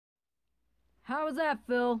How was that,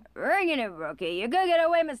 Phil? Ringing it, rookie. You could get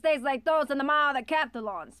away with mistakes like those in the mile of the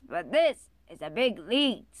decathlons, but this is a big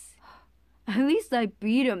leagues. At least I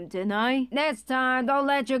beat him, didn't I? Next time, don't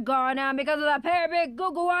let your guard down because of that pair of big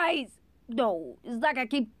Google eyes. No, it's like I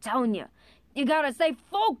keep telling you. You gotta stay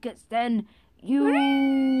focused and you...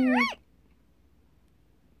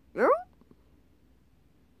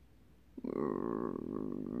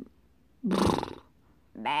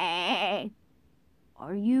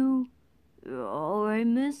 Are you alright,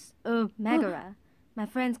 miss? Megara. My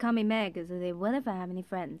friends call me Meg, as they would if I have any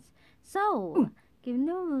friends. So, give me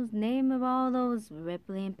the name of all those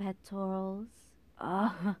rippling pectorals.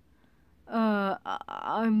 Are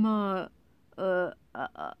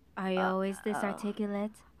you always this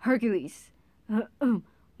articulate? Hercules.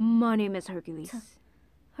 My name is Hercules.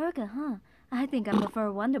 Herca, huh? I think I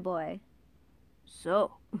prefer Wonder Boy.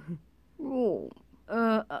 So,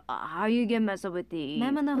 how you get messed up with the...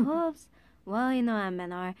 Mem on the hooves? Well, you know I'm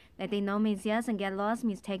Menor. That they know means yes and get lost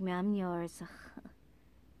means take me, I'm yours.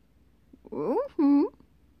 Don't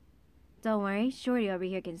worry, Shorty over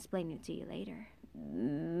here can explain it to you later.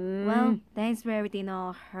 Well, thanks for everything,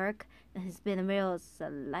 all Herc. It's been a real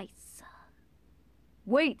slice.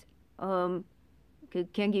 Wait, can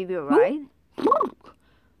give you a ride?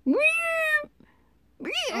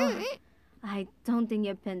 I don't think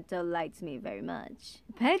your Pinto likes me very much.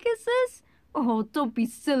 Pegasus? Oh, don't be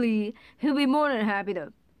silly. He'll be more than happy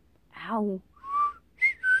to... Ow.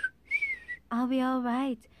 I'll be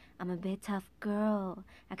alright. I'm a big tough girl.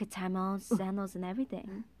 I could tie my own sandals and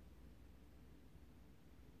everything.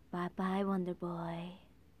 Bye-bye, Wonder Boy.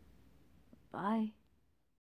 Bye.